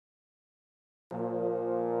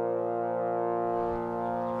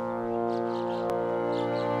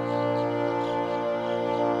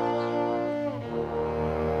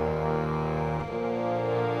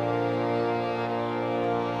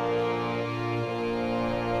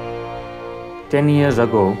10 years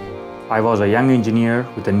ago, I was a young engineer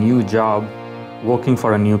with a new job working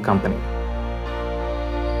for a new company.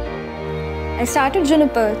 I started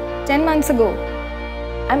Juniper 10 months ago.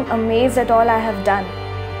 I'm amazed at all I have done.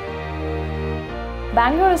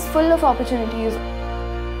 Bangalore is full of opportunities.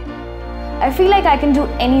 I feel like I can do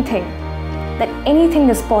anything, that anything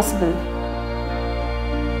is possible.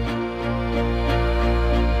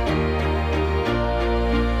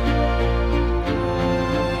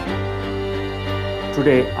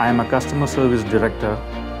 Today, I am a customer service director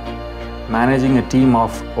managing a team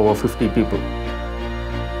of over 50 people.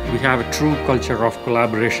 We have a true culture of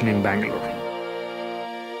collaboration in Bangalore.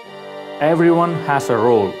 Everyone has a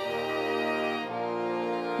role.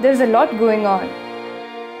 There's a lot going on.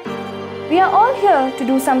 We are all here to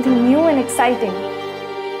do something new and exciting.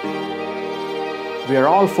 We are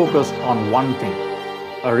all focused on one thing,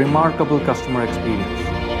 a remarkable customer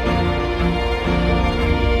experience.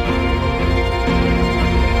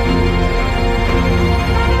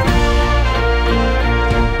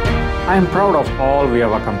 I am proud of all we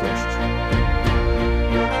have accomplished.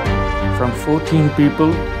 From 14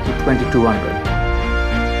 people to 2,200.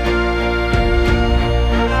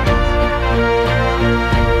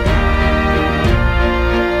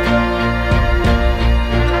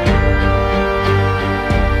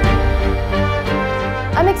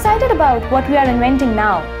 I'm excited about what we are inventing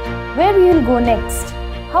now. Where we will go next?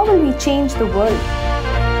 How will we change the world?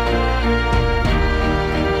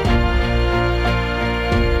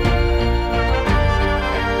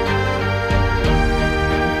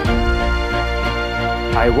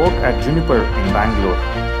 I work at Juniper in Bangalore.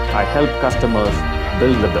 I help customers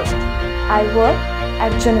build the best. I work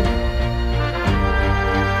at Juniper.